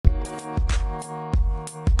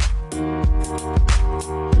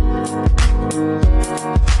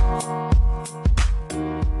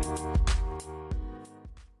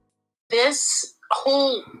this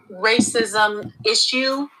whole racism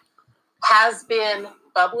issue has been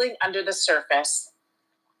bubbling under the surface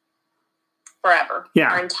forever.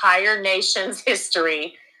 Yeah. Our entire nation's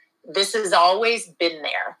history, this has always been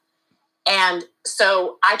there. And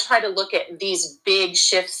so I try to look at these big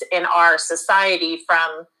shifts in our society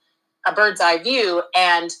from a bird's eye view,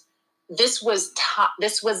 and this was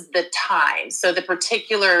the time. So the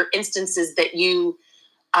particular instances that you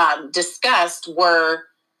discussed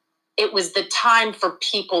it was the time for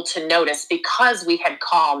people to notice, because we had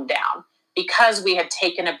calmed down, because we had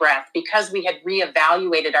taken a breath, because we had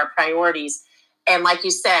reevaluated our priorities, and like you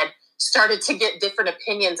said, started to get different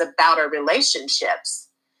opinions about our relationships.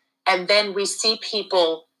 And then we see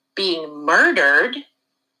people being murdered,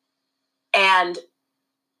 and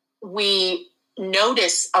we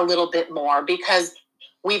notice a little bit more, because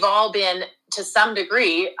we've all been, to some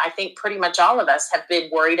degree, I think pretty much all of us have been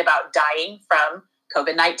worried about dying from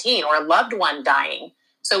COVID-19 or a loved one dying.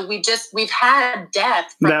 So we've had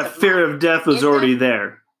death. That fear of death was already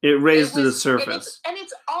there. It raised to the surface. And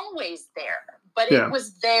it's always there, but it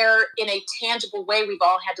was there in a tangible way we've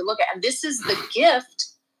all had to look at. And this is the gift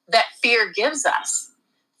that fear gives us.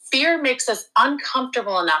 Fear makes us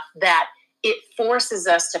uncomfortable enough that it forces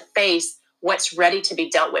us to face what's ready to be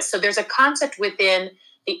dealt with. So there's a concept within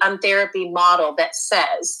the Untherapy model that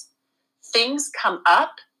says things come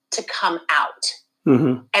up to come out.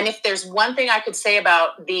 Mm-hmm. And if there's one thing I could say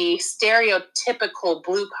about the stereotypical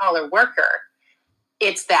blue-collar worker,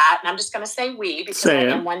 it's that, and I'm just going to say we, because I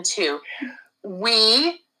am one too,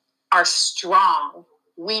 we are strong.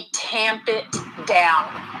 We tamp it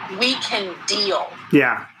down. We can deal.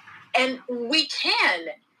 Yeah. And we can,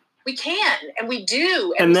 and we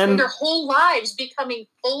do. And we then spend our whole lives becoming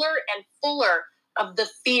fuller and fuller of the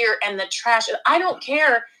fear and the trash. I don't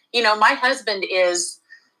care. My husband is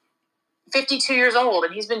 52 years old,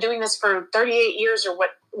 and he's been doing this for 38 years or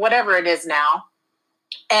whatever it is now.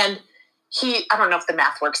 And I don't know if the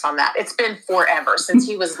math works on that. It's been forever since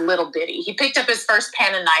he was little bitty. He picked up his first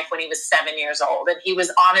pen and knife when he was 7 years old, and he was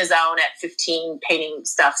on his own at 15 painting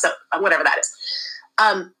stuff. So whatever that is.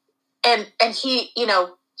 And he,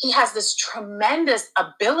 he has this tremendous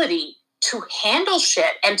ability to handle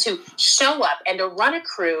shit and to show up and to run a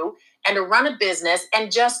crew and to run a business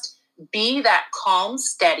and just be that calm,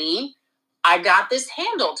 steady, I got this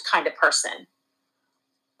handled kind of person.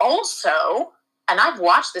 Also, and I've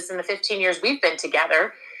watched this in the 15 years we've been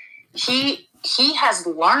together, he has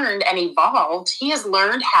learned and evolved. He has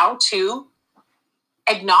learned how to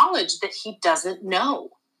acknowledge that he doesn't know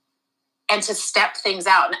and to step things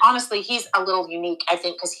out. And honestly, he's a little unique, I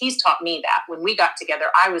think, because he's taught me that. When we got together,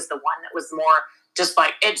 I was the one that was more just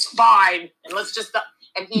like, it's fine, and let's just...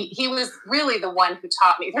 And he was really the one who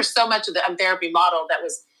taught me. There's so much of the Untherapy model that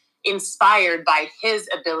was inspired by his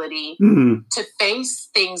ability to face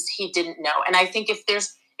things he didn't know. And I think if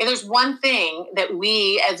there's one thing that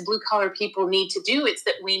we as blue-collar people need to do, it's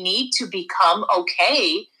that we need to become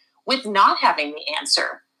okay with not having the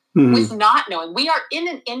answer, with not knowing. We are in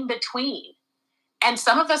an in-between. And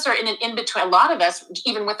some of us are in an in-between. A lot of us,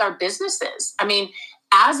 even with our businesses. I mean,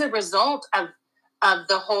 as a result of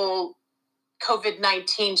the whole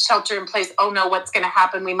COVID-19 shelter in place, oh no, what's going to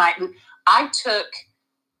happen?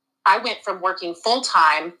 I went from working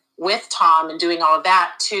full-time with Tom and doing all of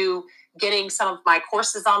that to getting some of my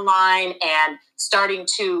courses online and starting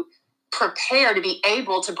to prepare to be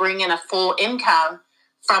able to bring in a full income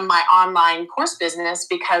from my online course business,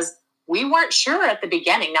 because we weren't sure at the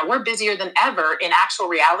beginning. Now we're busier than ever. In actual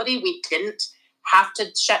reality, we didn't have to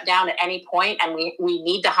shut down at any point, and we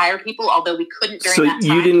need to hire people, although we couldn't during that time. So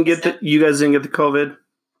you guys didn't get the COVID?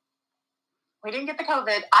 We didn't get the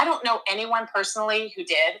COVID. I don't know anyone personally who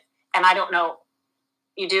did, and I don't know.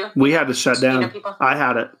 You do? We had to shut down. You know people? I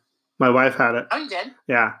had it. My wife had it. Oh, you did?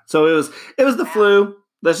 Yeah. So it was the flu.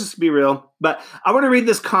 Let's just be real. But I want to read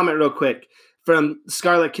this comment real quick from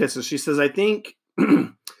Scarlet Kisses. She says, I think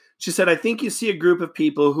you see a group of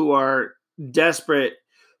people who are desperate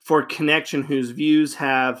for connection, whose views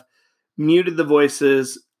have muted the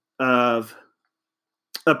voices of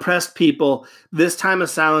oppressed people. This time of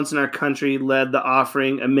silence in our country led the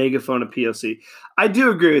offering a megaphone of POC. I do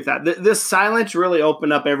agree with that. This silence really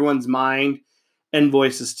opened up everyone's mind and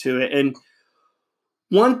voices to it. And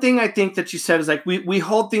one thing I think that you said is like we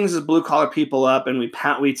hold things as blue collar people up and we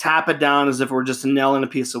tap it down as if we're just a nail in a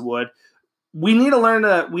piece of wood. We need to learn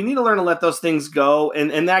to let those things go.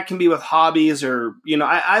 And that can be with hobbies or,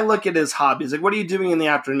 I look at it as hobbies. Like, what are you doing in the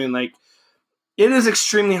afternoon? Like, it is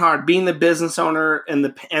extremely hard being the business owner and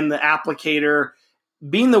the applicator,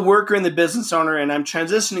 being the worker and the business owner. And I'm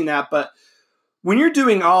transitioning that. But when you're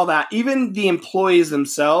doing all that, even the employees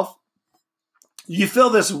themselves, you feel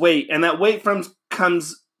this weight, and that weight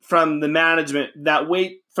comes from the management. That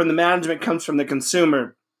weight from the management comes from the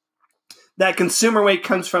consumer. That consumer weight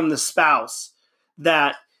comes from the spouse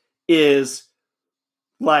that is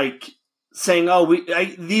like saying, "Oh,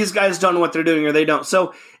 these guys don't know what they're doing, or they don't."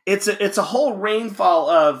 So it's a whole rainfall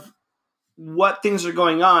of what things are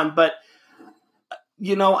going on. But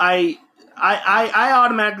I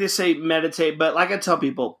automatically say meditate. But like I tell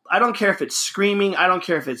people, I don't care if it's screaming. I don't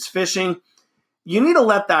care if it's fishing. You need to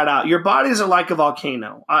let that out. Your bodies are like a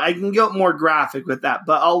volcano. I can get more graphic with that,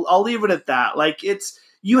 but I'll leave it at that. Like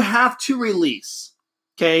you have to release,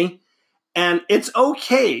 okay? And it's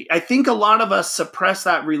okay. I think a lot of us suppress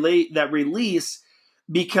that release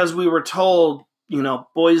because we were told,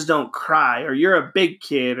 boys don't cry, or you're a big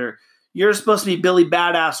kid, or you're supposed to be Billy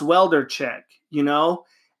Badass welder chick,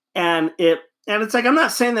 and it's like, I'm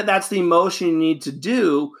not saying that that's the emotion you need to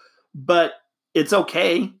do, but it's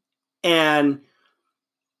okay. And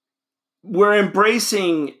we're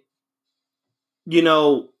embracing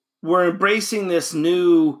this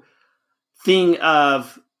new thing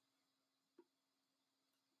of,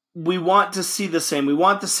 we want to see the same. We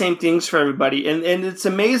want the same things for everybody. And it's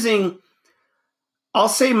amazing. I'll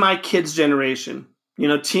say my kids' generation,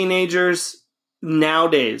 teenagers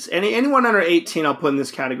nowadays, anyone under 18, I'll put in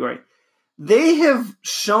this category. They have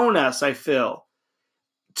shown us, I feel,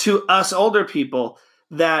 to us older people,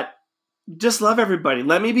 that just love everybody.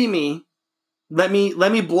 Let me be me. Let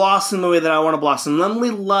me blossom the way that I want to blossom. Let me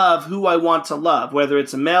love who I want to love, whether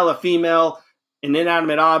it's a male, a female, an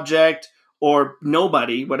inanimate object, or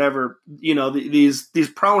nobody, whatever, these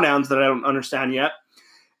pronouns that I don't understand yet.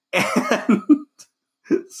 And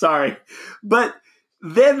sorry. But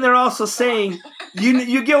then they're also saying,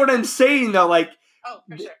 you get what I'm saying though, like, oh,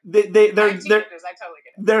 for sure. they're I totally get it.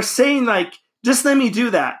 They're saying, like, just let me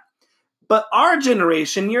do that. But our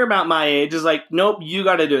generation, you're about my age, is like, nope, you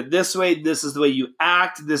got to do it this way. This is the way you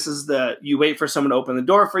act. You wait for someone to open the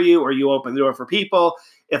door for you, or you open the door for people.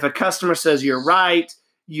 If a customer says you're right,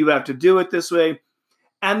 you have to do it this way.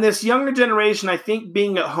 And this younger generation, I think,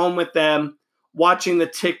 being at home with them, watching the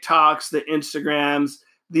TikToks, the Instagrams,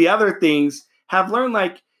 the other things, have learned,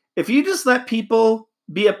 like, if you just let people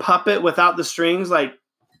be a puppet without the strings, like,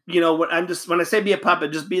 when I say be a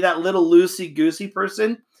puppet, just be that little loosey-goosey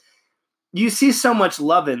person, you see so much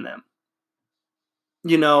love in them,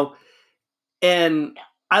 and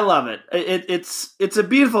I love it. It's a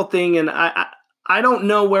beautiful thing. And I don't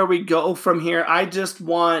know where we go from here. I just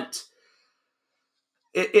want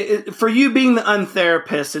it for you being the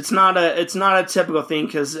Untherapist. It's not a typical thing.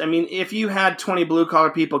 'Cause I mean, if you had 20 blue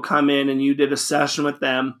collar people come in and you did a session with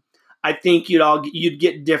them, I think you'd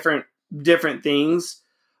get different things.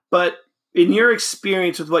 But in your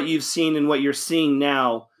experience with what you've seen and what you're seeing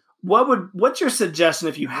now, what's your suggestion,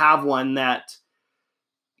 if you have one, that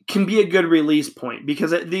can be a good release point?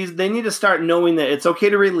 Because they need to start knowing that it's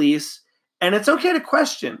okay to release, and it's okay to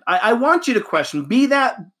question. I want you to question. Be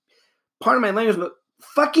that part of my language, but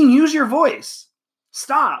fucking use your voice.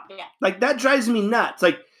 Stop. Yeah. Like, that drives me nuts.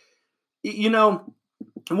 Like,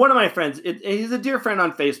 one of my friends, he's a dear friend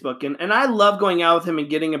on Facebook, and I love going out with him and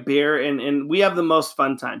getting a beer, and we have the most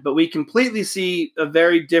fun time. But we completely see a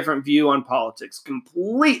very different view on politics.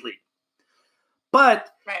 Completely. But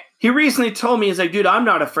right. He recently told me, he's like, dude, I'm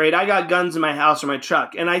not afraid. I got guns in my house or my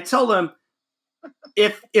truck. And I told him,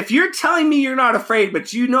 if you're telling me you're not afraid, but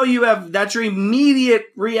that's your immediate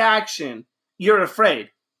reaction, you're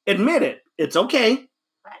afraid. Admit it. It's okay.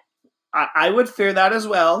 Right. I would fear that as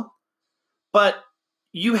well. But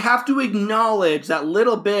you have to acknowledge that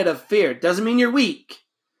little bit of fear. Doesn't mean you're weak.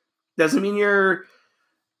 Doesn't mean you're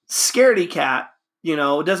scaredy cat. It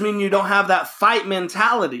doesn't mean you don't have that fight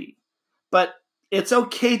mentality. But it's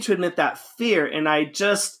okay to admit that fear. And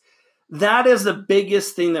that is the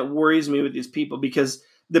biggest thing that worries me with these people, because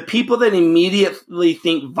the people that immediately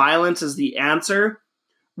think violence is the answer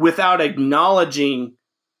without acknowledging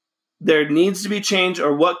there needs to be change,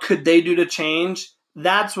 or what could they do to change,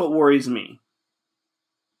 that's what worries me.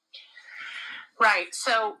 Right.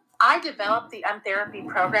 So I developed the Untherapy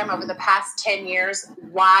program over the past 10 years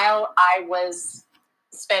while I was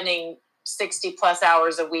spending 60 plus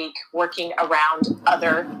hours a week working around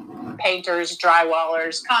other painters,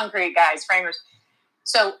 drywallers, concrete guys, framers.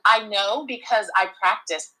 So I know, because I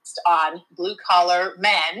practiced on blue collar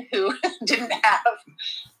men who didn't have,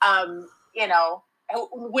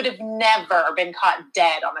 who would have never been caught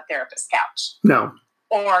dead on a therapist's couch. No.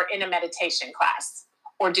 Or in a meditation class,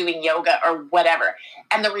 or doing yoga, or whatever.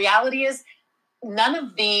 And the reality is, none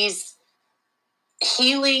of these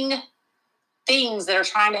healing things that are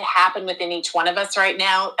trying to happen within each one of us right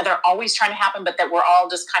now, they're always trying to happen, but that we're all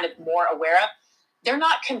just kind of more aware of, they're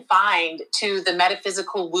not confined to the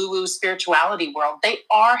metaphysical woo-woo spirituality world. They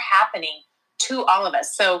are happening to all of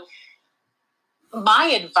us. So my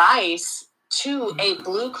advice to a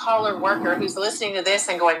blue-collar worker who's listening to this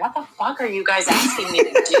and going, what the fuck are you guys asking me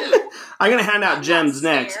to do? I'm going to hand out gems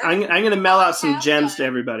next. I'm going to mail out some gems to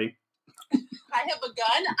everybody. I have a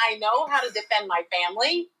gun. I know how to defend my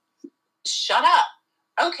family. Shut up.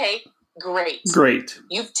 Okay, great. Great.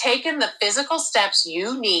 You've taken the physical steps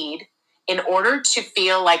you need in order to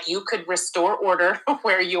feel like you could restore order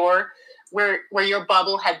where your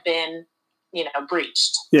bubble had been,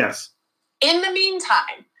 breached. Yes. In the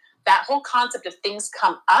meantime, that whole concept of things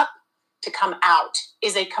come up to come out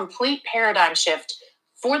is a complete paradigm shift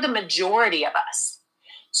for the majority of us.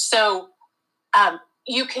 So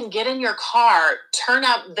you can get in your car, turn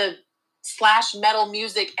up the slash metal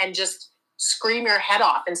music, and just scream your head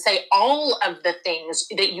off and say all of the things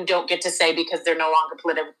that you don't get to say because they're no longer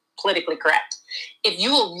politically correct. If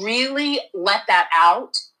you will really let that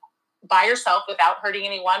out by yourself without hurting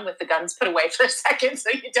anyone, with the guns put away for a second so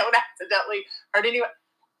you don't accidentally hurt anyone,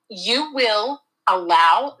 you will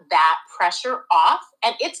allow that pressure off,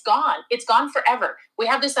 and it's gone. It's gone forever. We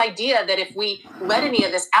have this idea that if we let any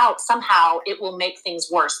of this out, somehow it will make things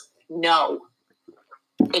worse. No.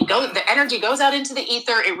 The energy goes out into the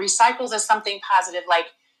ether. It recycles as something positive, like,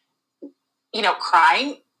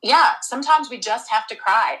 crying. Yeah, sometimes we just have to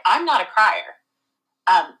cry. I'm not a crier.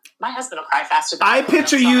 My husband will cry faster than I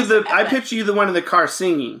picture you the one in the car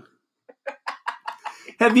singing.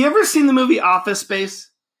 Have you ever seen the movie Office Space?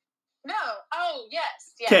 No. Oh,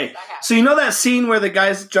 yes. Okay. So you know that scene where the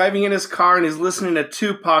guy's driving in his car and he's listening to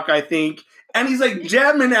Tupac, I think, and he's like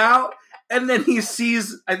jamming out, and then he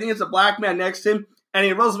sees, I think it's a black man next to him, and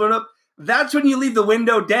he rolls one up. That's when you leave the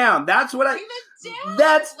window down. That's what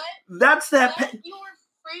That's that. Let your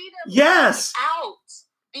freedom yes. out,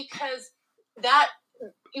 because that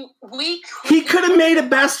he could have made a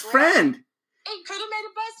best friend. He could have made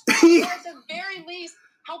a best friend, or at the very least,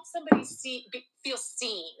 help somebody feel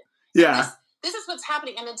seen. Yeah. This is what's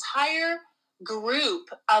happening. An entire group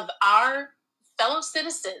of our fellow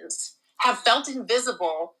citizens have felt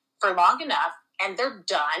invisible for long enough, and they're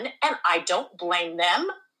done. And I don't blame them.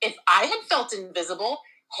 If I had felt invisible,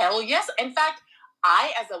 hell yes. In fact,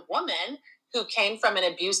 I, as a woman who came from an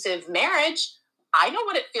abusive marriage, I know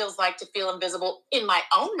what it feels like to feel invisible in my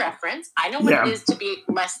own reference. I know what it is to be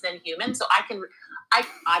less than human. So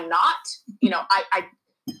I'm not,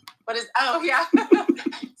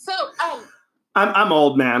 So, I'm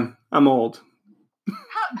old, man. I'm old.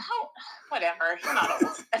 How, whatever. You're not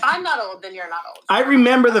old. If I'm not old, then you're not old. I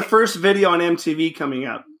remember the first video on MTV coming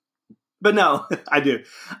up. But no, I do.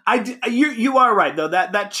 You are right, though.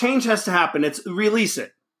 That change has to happen. It's release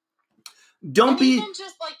it. Don't be... Even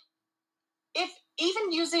just,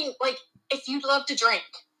 if you love to drink,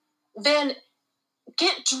 then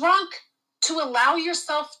get drunk to allow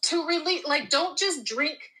yourself to release. Don't just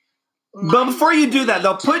drink. But before you do that,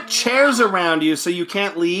 they'll put chairs around you so you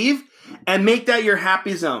can't leave and make that your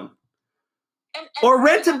happy zone. Or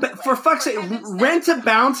for fuck's sake, rent a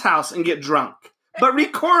bounce house and get drunk. But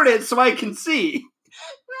record it so I can see.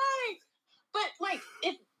 Right. But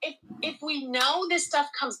if we know this stuff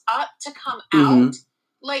comes up to come out,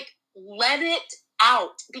 let it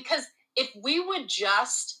out. Because if we would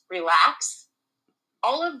just relax,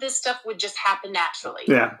 all of this stuff would just happen naturally.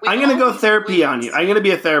 Yeah. I'm going to go therapy on you. I'm going to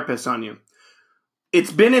be a therapist on you.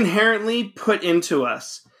 It's been inherently put into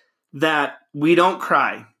us that we don't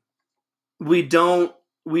cry. We don't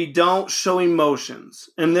show emotions.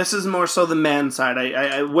 And this is more so the man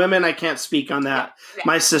side. Women, I can't speak on that. Yeah.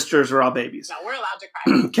 My sisters are all babies. No, we're allowed to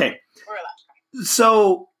cry. Okay. We're allowed to cry.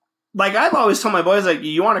 So, I've always told my boys,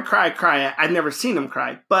 you want to cry, cry. I've never seen them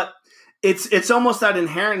cry. But it's almost that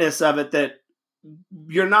inherentness of it that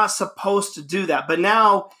you're not supposed to do that. But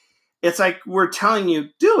now it's like we're telling you,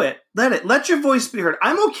 do it. Let your voice be heard.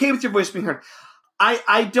 I'm okay with your voice being heard.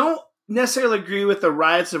 I don't necessarily agree with the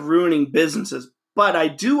riots of ruining businesses, but I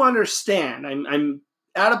do understand. I'm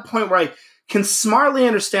at a point where I can smartly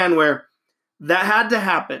understand where that had to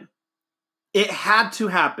happen. It had to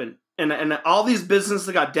happen. And all these businesses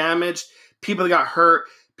that got damaged, people that got hurt,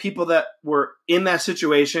 people that were in that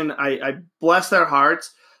situation, I bless their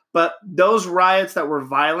hearts. But those riots that were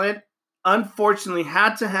violent, unfortunately,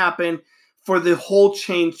 had to happen for the whole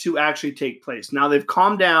change to actually take place. Now they've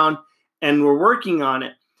calmed down and we're working on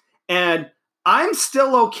it. And I'm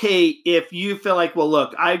still okay if you feel like, well,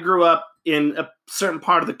 look, I grew up in a certain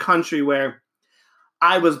part of the country where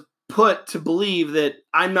I was put to believe that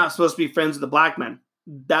I'm not supposed to be friends with a black man.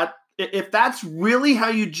 That if that's really how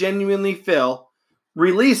you genuinely feel,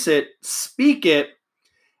 release it, speak it,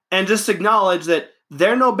 and just acknowledge that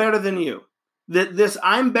they're no better than you. That this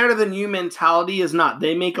I'm better than you mentality is not.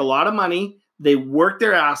 They make a lot of money. They work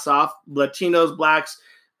their ass off. Latinos, blacks,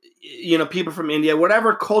 people from India,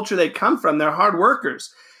 whatever culture they come from, they're hard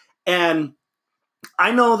workers. And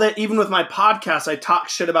I know that even with my podcast, I talk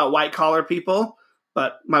shit about white collar people,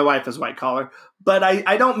 but my wife is white collar. But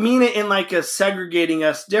I don't mean it in like a segregating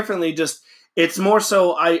us differently. Just it's more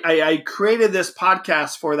so I created this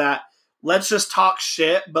podcast for that. Let's just talk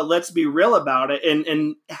shit, but let's be real about it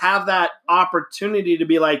and have that opportunity to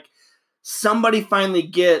be like, somebody finally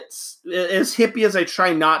gets, as hippie as I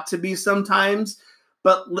try not to be sometimes,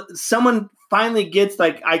 but someone finally gets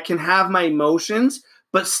like, I can have my emotions,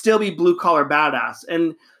 but still be blue collar badass.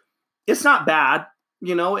 And it's not bad,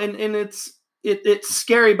 and it's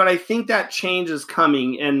scary, but I think that change is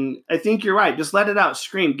coming. And I think you're right. Just let it out,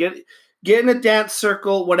 scream, get in a dance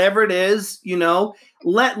circle, whatever it is,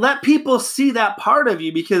 let people see that part of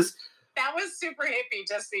you, because that was super hippie,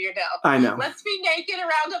 just so you know. I know. Let's be naked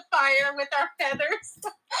around a fire with our feathers.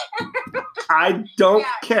 I don't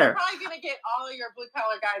care. You're probably going to get all of your blue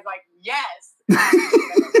collar guys like, yes.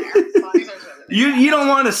 You don't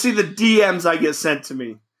want to see the DMs I get sent to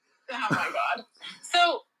me. Oh my God.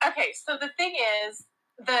 So the thing is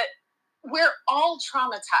that we're all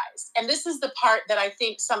traumatized. And this is the part that I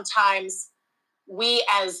think sometimes we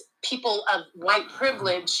as people of white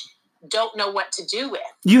privilege don't know what to do with.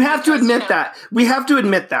 You have to admit that. We have to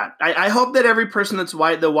admit that. I hope that every person that's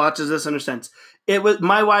white that watches this understands. It was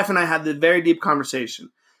my wife and I had the very deep conversation.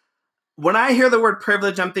 When I hear the word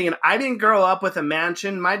privilege, I'm thinking, I didn't grow up with a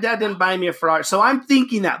mansion. My dad didn't buy me a Ferrari. So I'm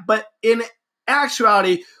thinking that. But in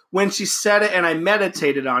actuality, when she said it and I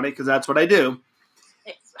meditated on it, because that's what I do,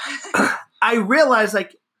 I realized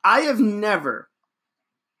like I have never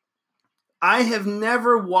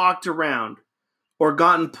walked around or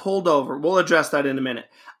gotten pulled over. We'll address that in a minute.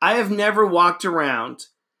 I have never walked around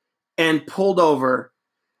and gotten pulled over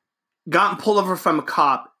from a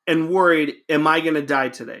cop and worried, am I going to die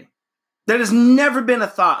today? That has never been a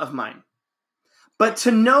thought of mine. But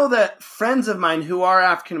to know that friends of mine who are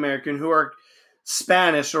African American, who are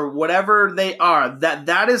Spanish or whatever they are,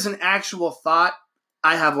 that is an actual thought,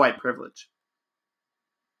 I have white privilege.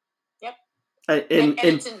 Yep. And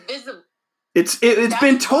it's invisible. It's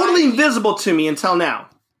been totally invisible to me until now.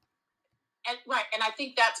 And I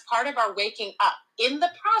think that's part of our waking up. In the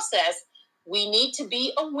process, we need to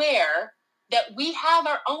be aware that we have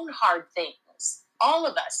our own hard things. All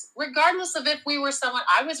of us, regardless of if we were someone,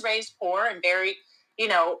 I was raised poor and very,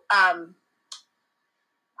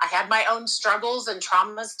 I had my own struggles and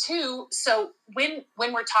traumas too. So when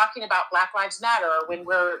we're talking about Black Lives Matter, or when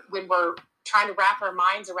we're trying to wrap our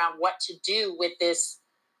minds around what to do with this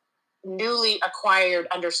newly acquired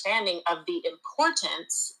understanding of the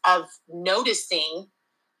importance of noticing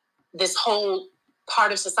this whole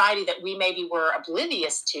part of society that we maybe were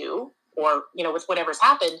oblivious to, or, with whatever's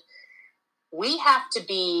happened, we have to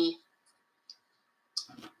be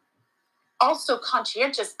also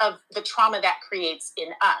conscientious of the trauma that creates in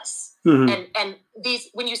us. Mm-hmm. And these,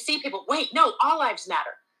 when you see people, wait, no, all lives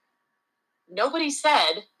matter. Nobody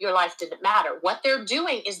said your life didn't matter. What they're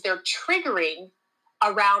doing is they're triggering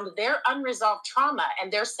around their unresolved trauma.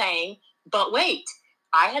 And they're saying, but wait,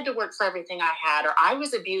 I had to work for everything I had, or I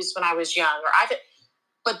was abused when I was young,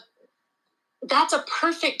 but that's a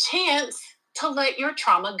perfect chance to let your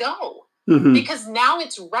trauma go. Mm-hmm. Because now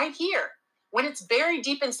it's right here. When it's buried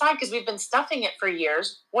deep inside, because we've been stuffing it for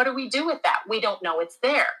years, what do we do with that? We don't know it's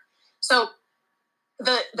there. So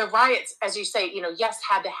the riots, as you say, yes,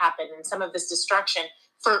 had to happen, and some of this destruction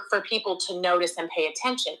for people to notice and pay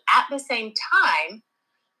attention. At the same time,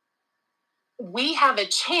 we have a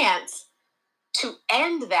chance to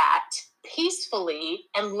end that peacefully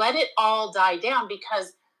and let it all die down,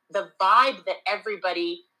 because the vibe that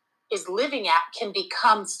everybody is living at can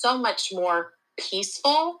become so much more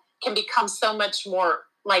peaceful, can become so much more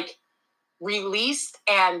like released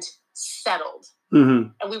and settled. Mm-hmm.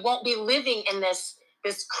 And we won't be living in this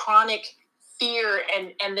chronic fear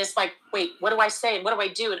and this like, wait, what do I say? And what do I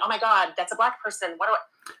do? And oh my God, that's a Black person.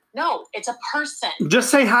 No, it's a person.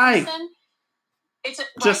 Just say hi.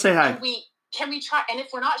 Say hi. Can we try? And if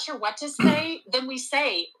we're not sure what to say, then we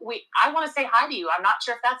say, I want to say hi to you. I'm not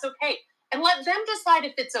sure if that's okay. And let them decide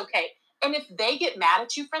if it's okay. And if they get mad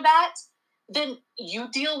at you for that, then you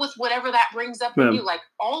deal with whatever that brings up in you. Like,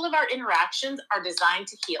 all of our interactions are designed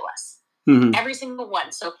to heal us. Mm-hmm. Every single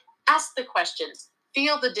one. So ask the questions,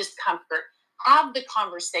 feel the discomfort, have the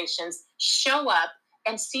conversations, show up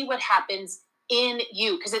and see what happens in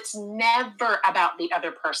you. Because it's never about the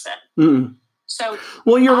other person. Mm-hmm. So,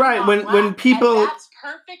 well, you're right. When people, and that's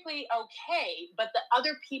perfectly okay. But the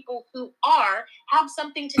other people who have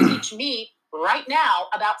something to teach me right now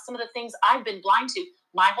about some of the things I've been blind to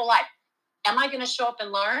my whole life. Am I going to show up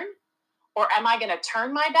and learn, or am I going to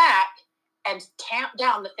turn my back and tamp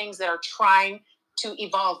down the things that are trying to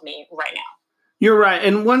evolve me right now? You're right.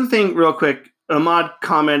 And one thing, real quick, Ahmad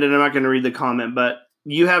commented. I'm not going to read the comment, but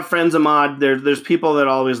you have friends, Ahmad. There's people that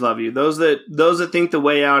always love you. Those that think the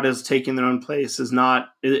way out is taking their own place is not.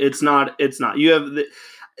 It's not. You have.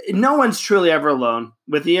 No one's truly ever alone.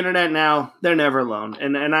 With the internet now, they're never alone.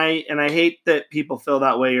 And I hate that people feel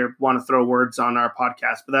that way or want to throw words on our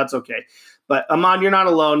podcast, but that's okay. But Ahmad, you're not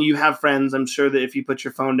alone. You have friends. I'm sure that if you put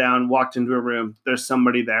your phone down, walked into a room, there's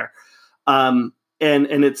somebody there. And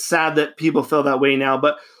it's sad that people feel that way now.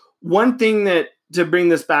 But one thing that, to bring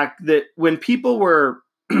this back, that when people were,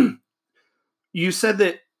 you said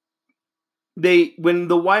that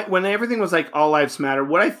when everything was like all lives matter,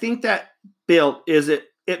 what I think that built is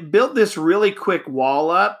it built this really quick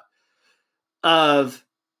wall up of,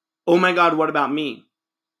 oh my God, what about me?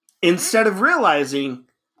 Instead of realizing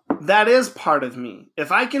that is part of me.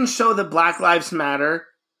 If I can show that Black lives matter,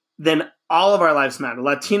 then all of our lives matter.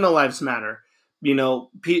 Latino lives matter. You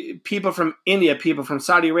know, people from India, people from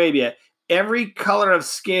Saudi Arabia, every color of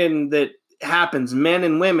skin that happens, men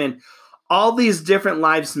and women, all these different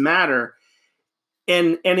lives matter.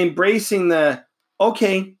 And embracing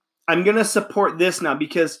okay, I'm going to support this now,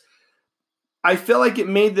 because I feel like it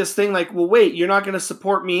made this thing like, well, wait, you're not going to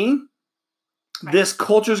support me? Right. This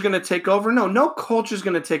culture is going to take over? No culture is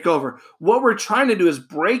going to take over. What we're trying to do is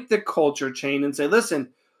break the culture chain and say,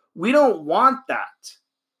 listen, we don't want that.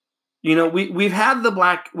 You know, we've had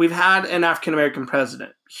an African-American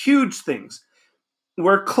president, huge things.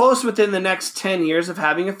 We're close within the next 10 years of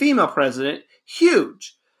having a female president,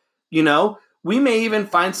 huge. You know, we may even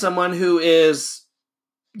find someone who is,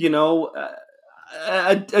 you know,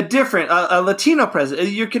 a Latino president.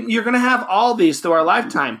 You're going to have all these through our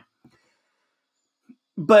lifetime.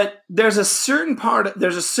 But there's a certain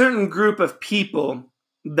group of people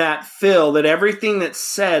that feel that everything that's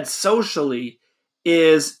said socially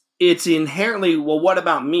it's inherently, well, what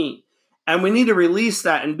about me? And we need to release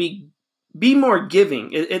that and be more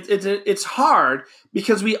giving. It's hard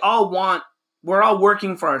because we're all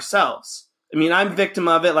working for ourselves. I mean, I'm a victim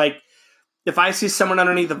of it. Like, if I see someone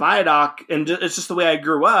underneath the viaduct, and it's just the way I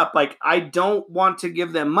grew up, like, I don't want to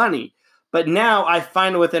give them money. But now I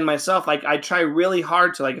find within myself, like, I try really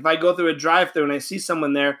hard to, like, if I go through a drive-thru and I see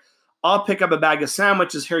someone there, I'll pick up a bag of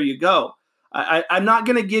sandwiches. Here you go. I'm not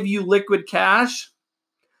going to give you liquid cash,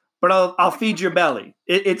 but I'll feed your belly.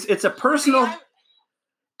 It's a personal. And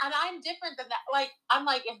I'm different than that. Like, I'm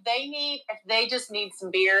like, if they just need some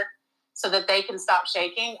beer so that they can stop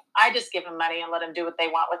shaking, I just give them money and let them do what they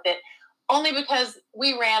want with it. Only because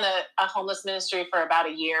we ran a homeless ministry for about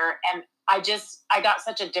a year, and I got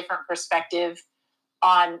such a different perspective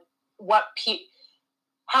on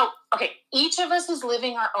each of us is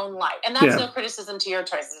living our own life. And that's no criticism to your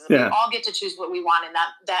choices. Yeah. We all get to choose what we want, and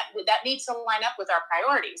that needs to line up with our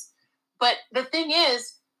priorities. But the thing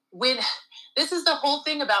is, this is the whole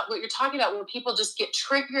thing about what you're talking about, when people just get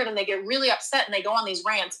triggered and they get really upset and they go on these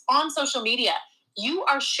rants on social media. You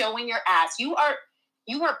are showing your ass. You are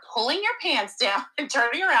pulling your pants down and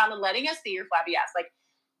turning around and letting us see your flabby ass. Like,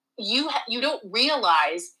 you don't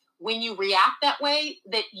realize when you react that way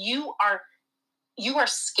that you are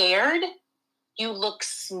scared. You look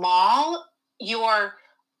small. Your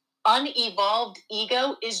unevolved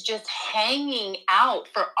ego is just hanging out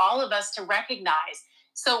for all of us to recognize.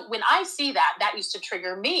 So when I see that used to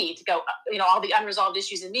trigger me to go, you know, all the unresolved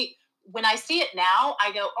issues in me. When I see it now,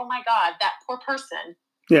 I go, oh my God, that poor person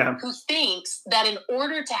who thinks that in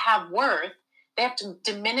order to have worth, they have to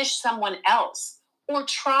diminish someone else or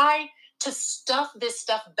try to stuff this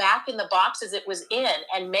stuff back in the boxes it was in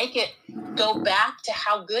and make it go back to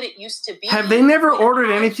how good it used to be. Have they never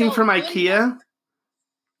ordered anything from IKEA?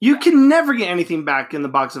 You can never get anything back in the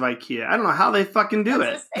box of IKEA. I don't know how they fucking do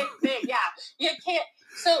it. The same thing. Yeah, you can't.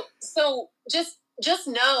 So just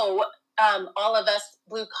know, all of us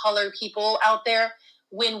blue collar people out there,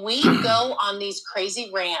 when we go on these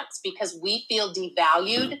crazy rants because we feel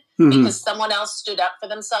devalued because someone else stood up for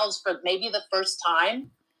themselves for maybe the first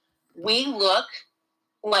time, we look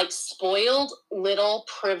like spoiled little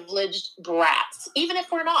privileged brats, even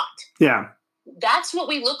if we're not. Yeah. That's what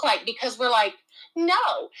we look like, because we're like,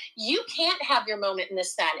 no, you can't have your moment in the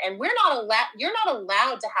sun, and you're not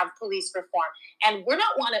allowed to have police reform, and we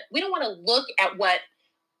don't want to look at what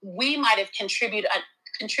we might have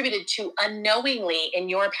contributed to unknowingly in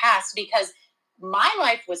your past, because my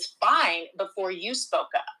life was fine before you spoke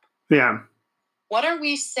up. Yeah. What are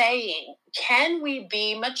we saying? Can we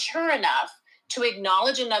be mature enough to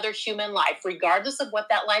acknowledge another human life, regardless of what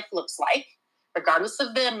that life looks like, regardless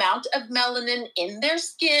of the amount of melanin in their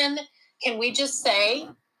skin? Can we just say,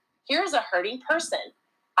 here's a hurting person.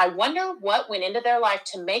 I wonder what went into their life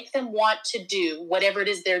to make them want to do whatever it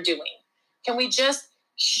is they're doing. Can we just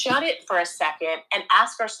shut it for a second and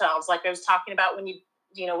ask ourselves, like I was talking about when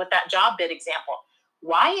with that job bid example,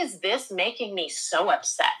 why is this making me so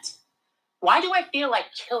upset? Why do I feel like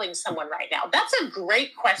killing someone right now? That's a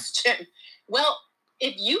great question. Well,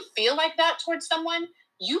 if you feel like that towards someone,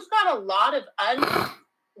 you've got a lot of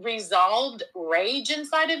unresolved rage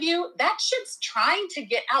inside of you. That shit's trying to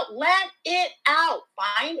get out. Let it out.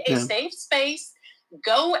 Find a safe space.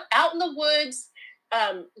 Go out in the woods.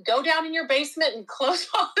 Go down in your basement and close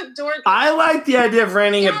all the doors. I like the idea of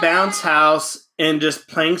renting a bounce house and just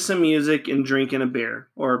playing some music and drinking a beer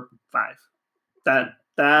or 5.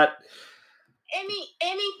 That.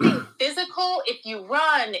 Anything physical, if you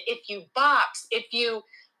run, if you box, if you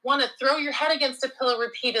want to throw your head against a pillow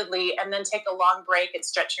repeatedly and then take a long break and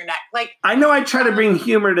stretch your neck. Like, I know I try to bring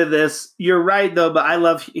humor to this. You're right, though, but I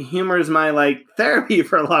love humor is my therapy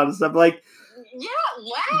for a lot of stuff. Like, yeah,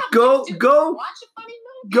 laugh. Go watch a funny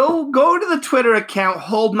movie. Go to the Twitter account,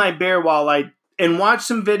 Hold My Bear and watch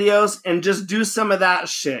some videos and just do some of that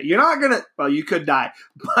shit. You're not gonna, well, you could die,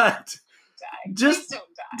 but just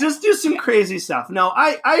do some crazy stuff. No,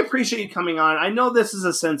 I appreciate you coming on. I know this is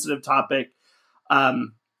a sensitive topic.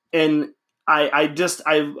 And I've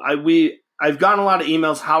gotten a lot of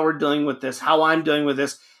emails, how we're dealing with this, how I'm dealing with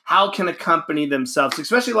this, how can a company themselves,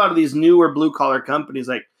 especially a lot of these newer blue collar companies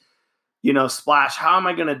like, Splash, how am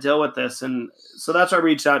I going to deal with this? And so that's why I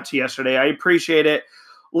reached out to you yesterday. I appreciate it.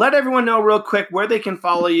 Let everyone know real quick where they can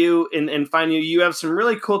follow you and find you. You have some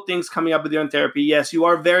really cool things coming up with your own therapy. Yes, you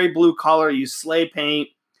are very blue collar. You slay paint,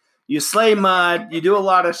 you slay mud, you do a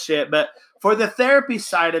lot of shit. But for the therapy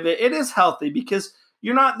side of it, it is healthy because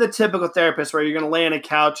you're not the typical therapist where you're going to lay on a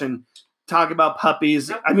couch and talk about puppies.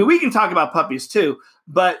 I mean, we can talk about puppies too,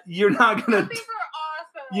 but you're not going to. Puppies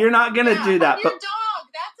are awesome. You're not going to do that. Your dog,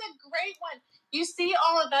 that's a great one. You see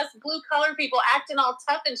all of us blue-collar people acting all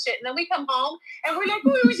tough and shit, and then we come home and we're like,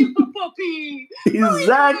 "Where's your puppy?"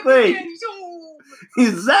 Exactly.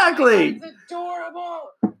 Exactly. It's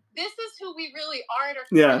adorable. This is who we really are at our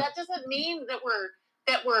core. Yeah. That doesn't mean that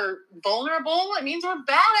we're vulnerable. It means we're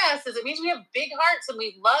badasses. It means we have big hearts and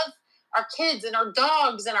we love our kids and our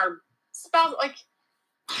dogs and our spouse. Like,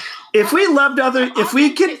 if we loved if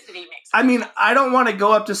we could, I mean, I don't want to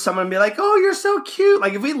go up to someone and be like, "Oh, you're so cute."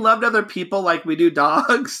 Like, if we loved other people like we do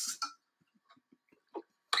dogs. Can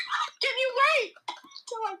you wait?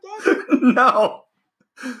 No.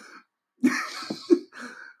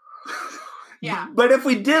 Yeah. But if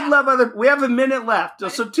we did love we have a minute left.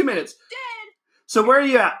 So 2 minutes. So where are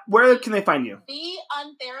you at? Where can they find you?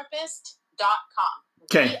 TheUntherapist.com.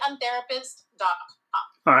 Okay. TheUntherapist.com.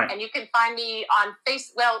 All right. And you can find me on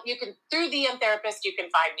Facebook. Well, you can, through The Untherapist, you can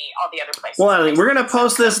find me all the other places. Well, we're going to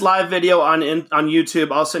post this live video on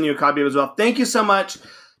YouTube. I'll send you a copy of it as well. Thank you so much.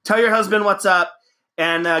 Tell your husband what's up.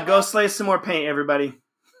 And go slay some more paint, everybody.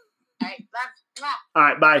 All right. All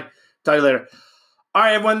right. Bye. Talk to you later. All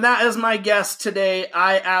right, everyone. That is my guest today.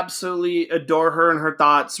 I absolutely adore her and her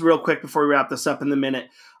thoughts. Real quick before we wrap this up in the minute.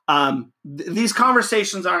 These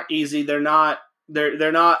conversations aren't easy. They're not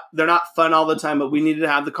fun all the time, but we need to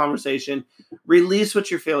have the conversation. Release what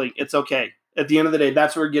you're feeling. It's okay. At the end of the day,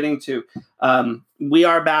 that's what we're getting to. We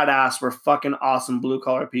are badass. We're fucking awesome blue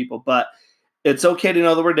collar people, but it's okay to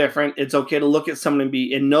know that we're different. It's okay to look at someone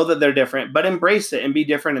and know that they're different, but embrace it and be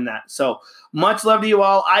different in that. So much love to you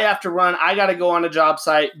all. I have to run. I got to go on a job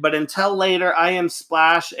site, but until later, I am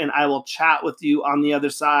Splash and I will chat with you on the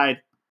other side.